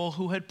faithful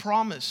who had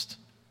promised.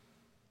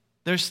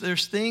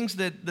 There's things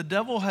that the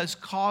devil has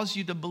caused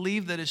you to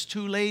believe that it's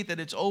too late, that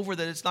it's over,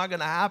 that it's not going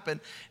to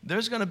happen.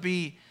 There's going to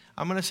be,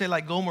 I'm going to say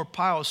like Gomer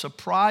Pyle,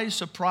 surprise,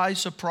 surprise,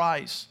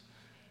 surprise.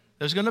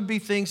 There's going to be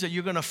things that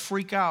you're going to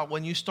freak out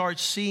when you start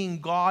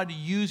seeing God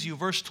use you.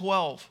 Verse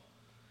 12.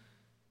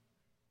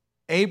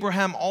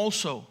 Abraham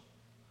also,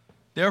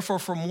 therefore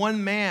from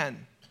one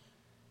man,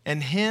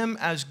 and him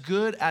as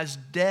good as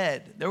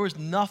dead. There was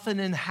nothing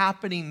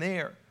happening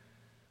there.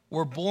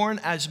 Were born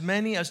as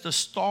many as the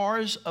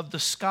stars of the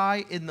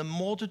sky in the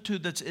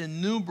multitude that's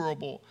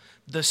innumerable,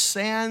 the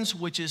sands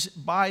which is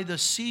by the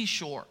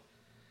seashore.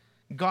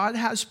 God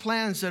has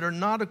plans that are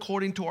not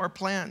according to our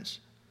plans.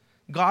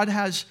 God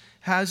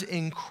has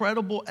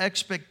incredible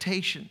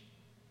expectation.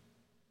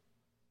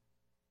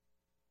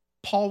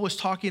 Paul was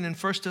talking in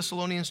 1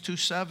 Thessalonians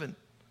 2:7.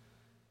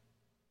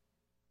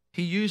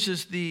 He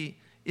uses the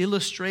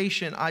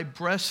illustration, I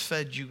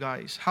breastfed you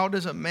guys. How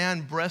does a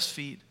man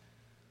breastfeed?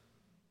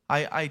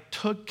 I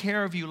took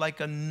care of you like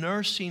a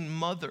nursing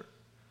mother.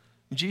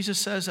 Jesus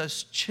says,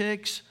 as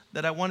chicks,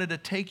 that I wanted to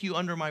take you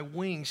under my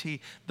wings.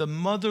 The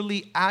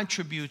motherly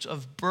attributes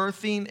of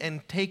birthing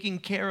and taking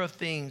care of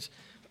things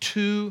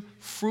to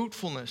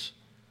fruitfulness.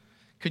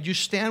 Could you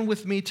stand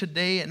with me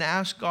today and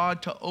ask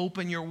God to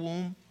open your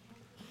womb?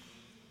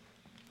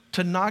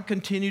 To not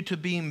continue to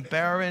being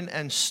barren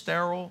and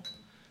sterile.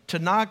 To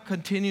not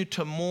continue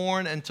to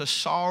mourn and to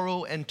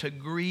sorrow and to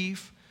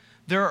grieve.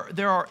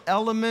 There are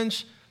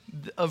elements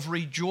of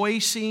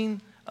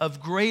rejoicing, of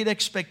great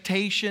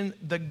expectation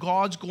that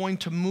God's going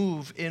to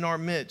move in our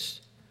midst.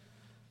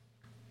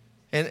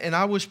 And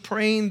I was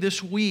praying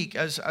this week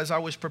as I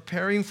was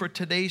preparing for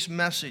today's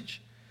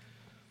message,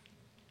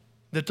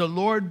 that the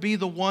Lord be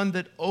the one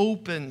that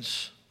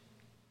opens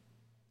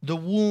the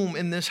womb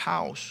in this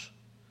house.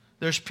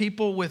 There's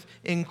people with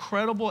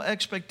incredible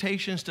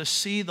expectations to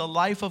see the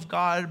life of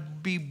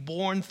God be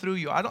born through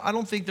you. I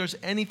don't think there's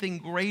anything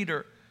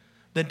greater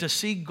than to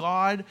see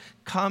God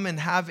come and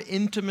have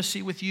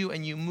intimacy with you,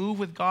 and you move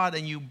with God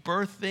and you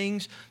birth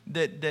things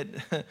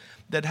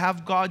that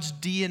have God's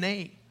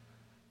DNA.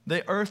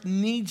 The earth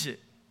needs it.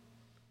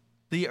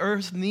 The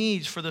earth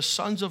needs for the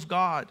sons of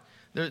God.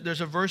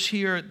 There's a verse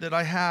here that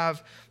I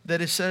have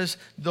that it says,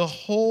 the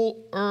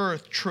whole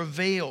earth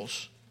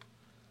travails.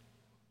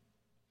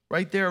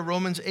 Right there,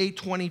 Romans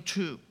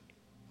 8:22.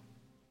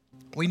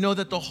 We know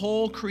that the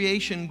whole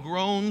creation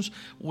groans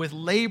with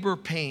labor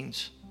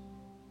pains.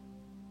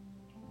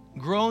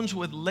 Groans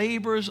with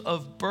labors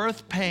of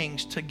birth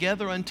pangs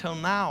together until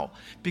now,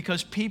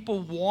 because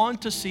people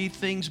want to see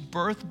things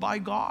birthed by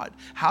God.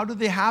 How do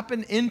they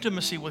happen?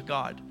 Intimacy with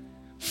God,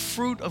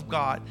 fruit of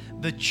God,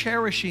 the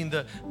cherishing,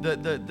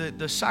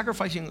 the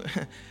sacrificing.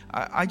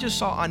 I just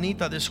saw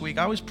Anita this week.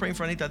 I was praying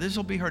for Anita. This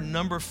will be her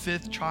number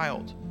 5th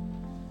child.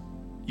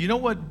 You know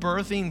what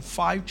birthing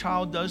 5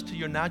 child does to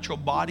your natural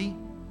body?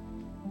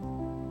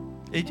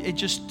 It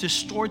just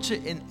distorts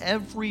it in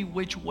every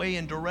which way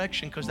and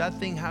direction, because that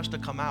thing has to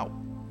come out.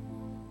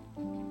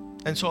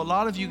 And so a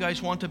lot of you guys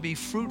want to be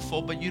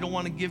fruitful, but you don't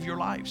want to give your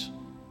lives.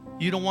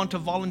 You don't want to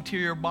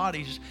volunteer your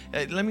bodies.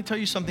 Let me tell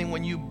you something.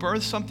 When you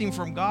birth something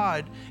from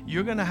God,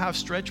 you're going to have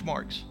stretch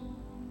marks.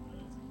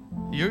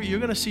 You're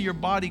going to see your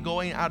body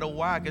going out of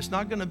whack. It's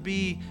not going to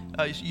be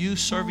you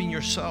serving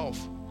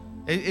yourself.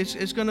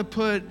 It's going to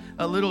put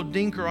a little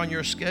dinker on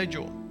your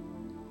schedule.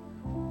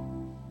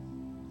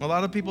 A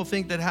lot of people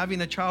think that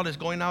having a child is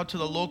going out to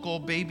the local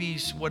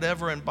babies,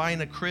 whatever, and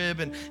buying a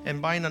crib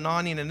and buying an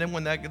awning. And then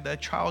when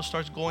that child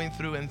starts going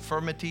through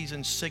infirmities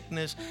and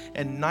sickness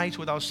and nights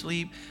without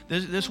sleep.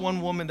 This one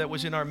woman that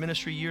was in our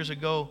ministry years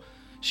ago,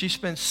 she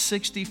spent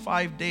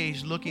 65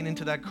 days looking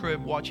into that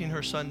crib watching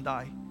her son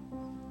die.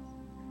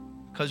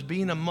 Because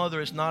being a mother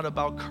is not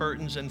about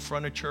curtains and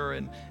furniture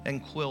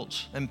and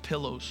quilts and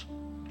pillows.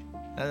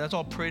 That's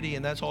all pretty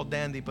and that's all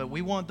dandy, but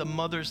we want the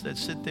mothers that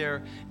sit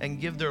there and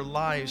give their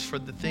lives for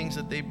the things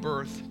that they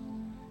birth.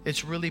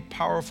 It's really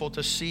powerful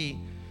to see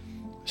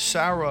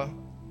Sarah.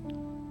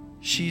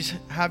 She's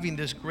having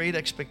this great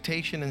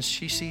expectation, and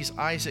she sees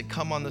Isaac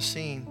come on the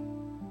scene.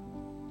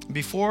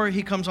 Before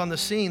he comes on the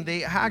scene,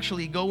 they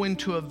actually go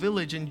into a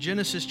village in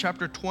Genesis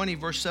chapter 20,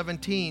 verse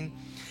 17.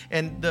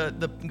 And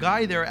the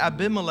guy there,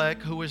 Abimelech,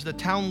 who is the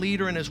town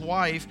leader, and his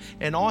wife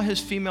and all his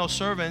female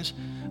servants,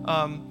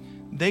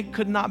 they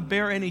could not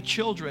bear any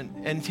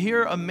children. And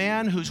here a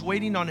man who's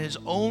waiting on his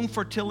own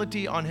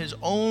fertility, on his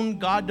own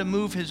God to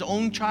move his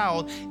own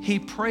child, he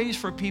prays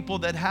for people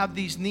that have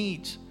these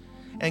needs.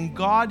 And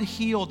God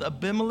healed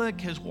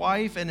Abimelech, his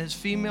wife, and his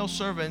female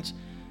servants,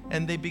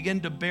 and they begin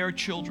to bear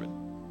children.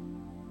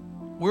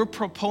 We're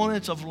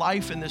proponents of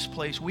life in this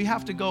place. We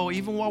have to go,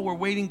 even while we're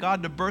waiting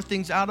God to birth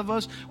things out of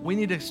us, we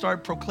need to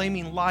start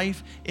proclaiming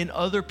life in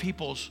other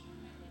people's.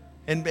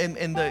 And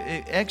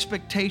the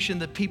expectation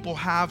that people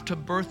have to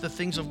birth the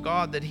things of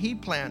God that He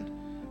planned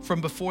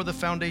from before the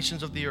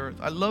foundations of the earth.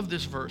 I love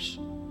this verse.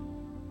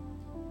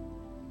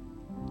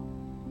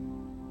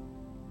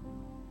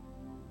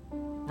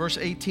 Verse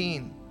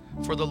 18,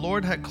 for the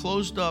Lord had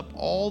closed up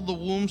all the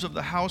wombs of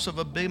the house of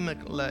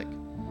Abimelech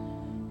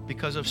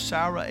because of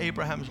Sarah,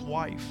 Abraham's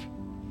wife.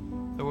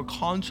 There were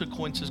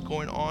consequences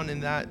going on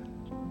in that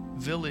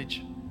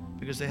village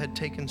because they had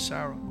taken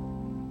Sarah.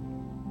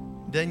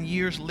 Then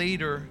years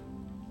later,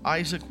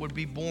 Isaac would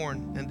be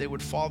born and they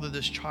would father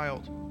this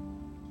child.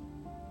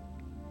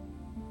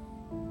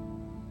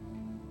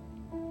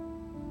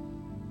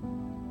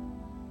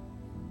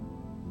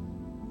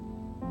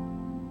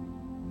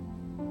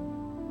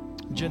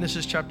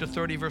 Genesis chapter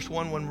 30, verse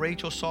 1, when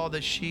Rachel saw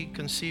that she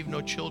conceived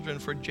no children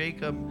for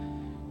Jacob,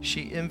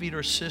 she envied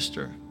her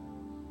sister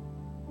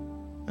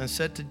and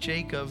said to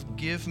Jacob,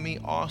 give me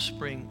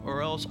offspring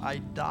or else I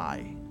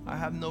die. I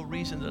have no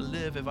reason to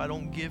live if I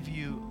don't give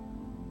you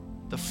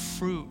the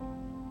fruit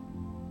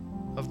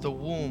of the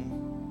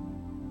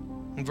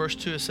womb. In verse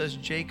 2 it says,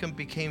 Jacob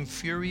became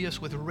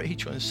furious with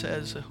Rachel and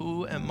says,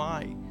 who am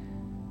I?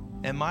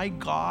 Am I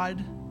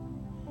God?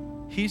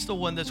 He's the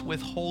one that's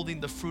withholding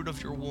the fruit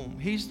of your womb.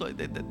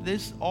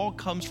 This all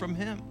comes from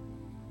Him.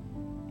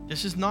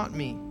 This is not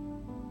me.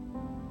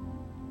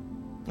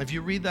 If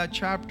you read that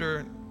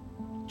chapter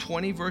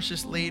 20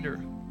 verses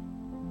later,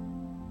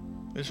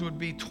 this would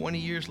be 20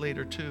 years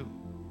later too.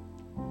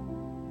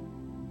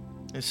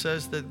 It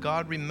says that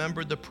God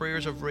remembered the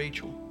prayers of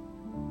Rachel.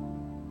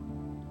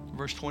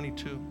 Verse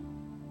 22.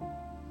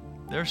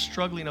 They're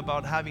struggling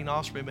about having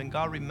offspring, and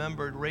God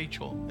remembered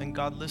Rachel, and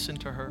God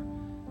listened to her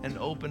and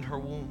opened her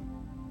womb.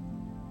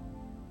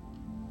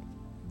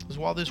 Because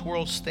while this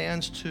world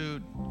stands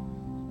to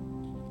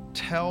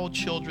tell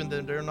children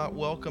that they're not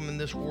welcome in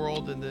this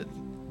world and that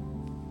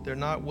they're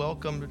not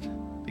welcomed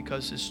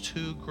because it's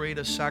too great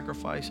a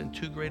sacrifice and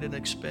too great an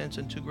expense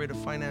and too great a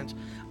finance,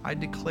 I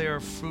declare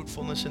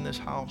fruitfulness in this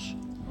house.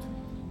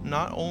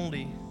 Not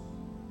only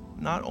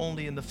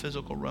in the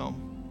physical realm,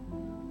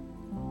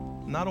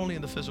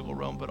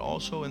 but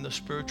also in the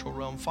spiritual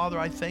realm. Father,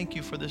 I thank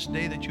you for this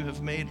day that you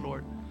have made,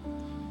 Lord.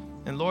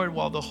 And Lord,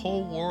 while the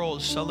whole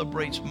world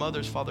celebrates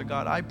mothers, Father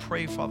God, I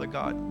pray, Father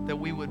God, that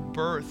we would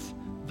birth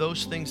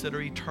those things that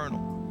are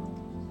eternal.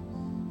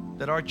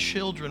 That our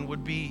children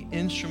would be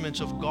instruments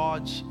of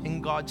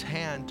in God's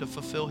hand to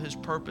fulfill His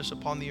purpose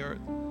upon the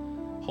earth.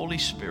 Holy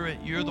Spirit,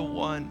 you're the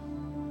one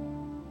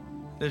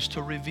that is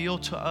to reveal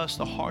to us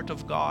the heart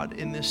of God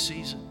in this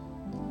season.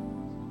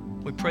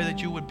 We pray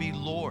that you would be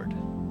Lord.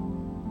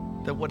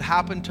 That what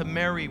happened to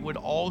Mary would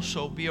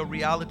also be a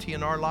reality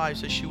in our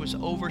lives, that she was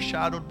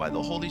overshadowed by the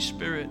Holy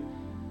Spirit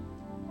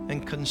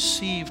and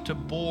conceived to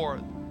bore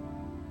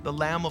the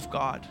Lamb of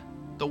God,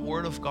 the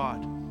Word of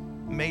God,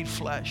 made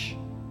flesh.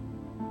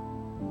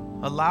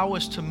 Allow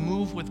us to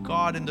move with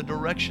God in the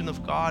direction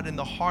of God, in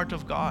the heart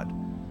of God,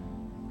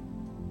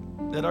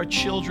 that our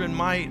children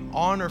might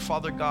honor,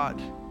 Father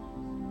God,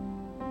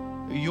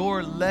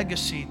 your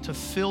legacy to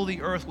fill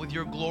the earth with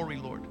your glory,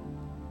 Lord.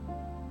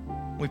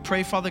 We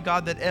pray, Father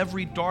God, that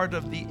every dart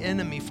of the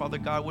enemy, Father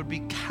God, would be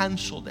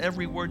canceled.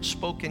 Every word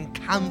spoken,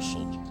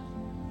 canceled.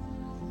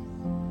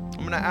 I'm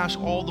going to ask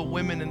all the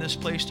women in this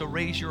place to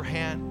raise your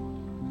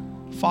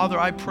hand. Father,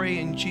 I pray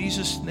in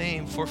Jesus'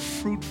 name for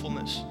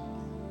fruitfulness.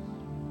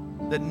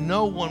 That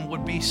no one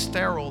would be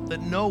sterile,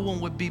 that no one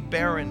would be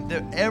barren,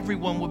 that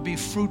everyone would be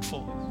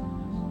fruitful.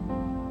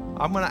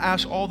 I'm going to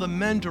ask all the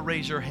men to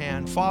raise your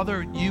hand.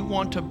 Father, you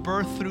want to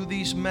birth through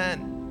these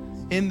men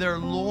in their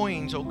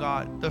loins, oh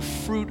God, the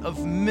fruit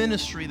of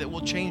ministry that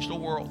will change the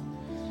world.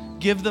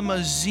 Give them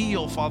a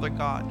zeal, Father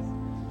God,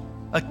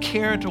 a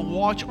care to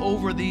watch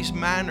over these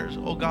manners,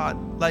 oh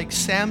God, like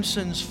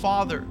Samson's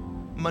father,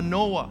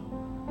 Manoah,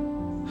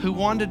 who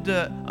wanted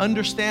to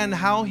understand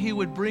how he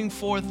would bring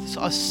forth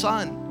a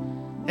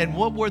son and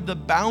what were the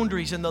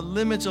boundaries and the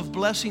limits of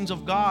blessings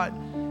of God.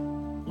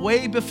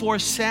 Way before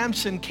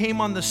Samson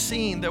came on the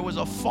scene, there was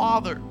a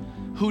father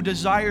who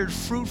desired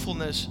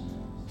fruitfulness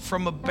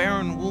from a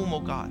barren womb, oh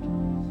God.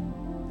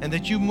 And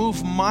that you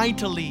move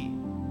mightily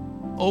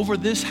over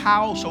this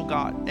house, oh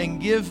God,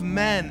 and give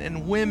men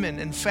and women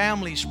and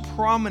families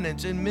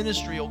prominence in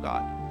ministry, oh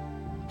God.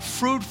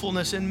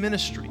 Fruitfulness in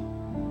ministry.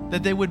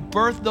 That they would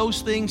birth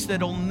those things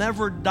that'll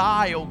never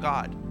die, oh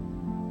God.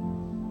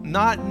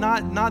 Not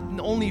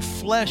only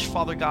flesh,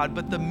 Father God,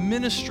 but the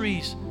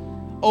ministries.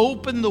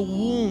 Open the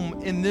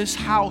womb in this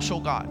house,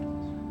 oh God.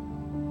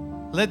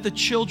 Let the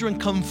children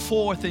come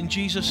forth in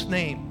Jesus'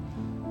 name.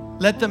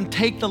 Let them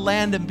take the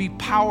land and be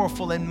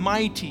powerful and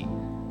mighty.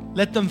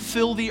 Let them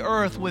fill the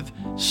earth with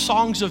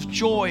songs of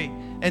joy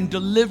and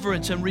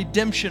deliverance and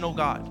redemption, oh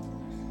God.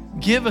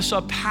 Give us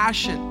a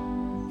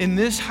passion in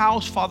this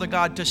house, Father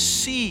God, to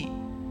see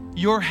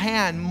your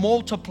hand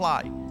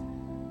multiply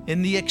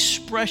in the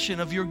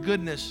expression of your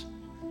goodness.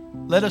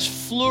 Let us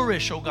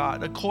flourish, oh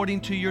God,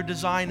 according to your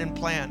design and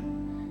plan.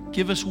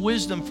 Give us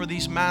wisdom for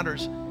these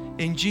matters.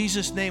 In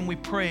Jesus' name we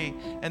pray.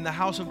 And the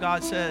house of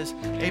God says,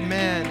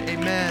 amen,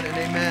 amen, and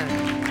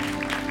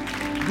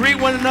amen. Greet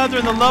one another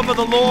in the love of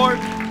the Lord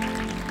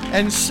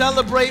and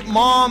celebrate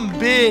Mom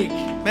big.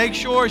 Make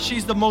sure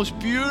she's the most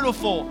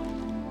beautiful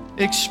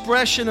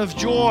expression of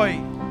joy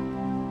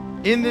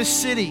in this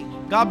city.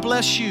 God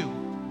bless you.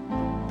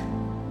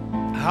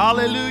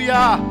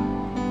 Hallelujah.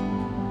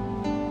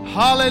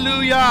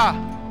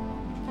 Hallelujah.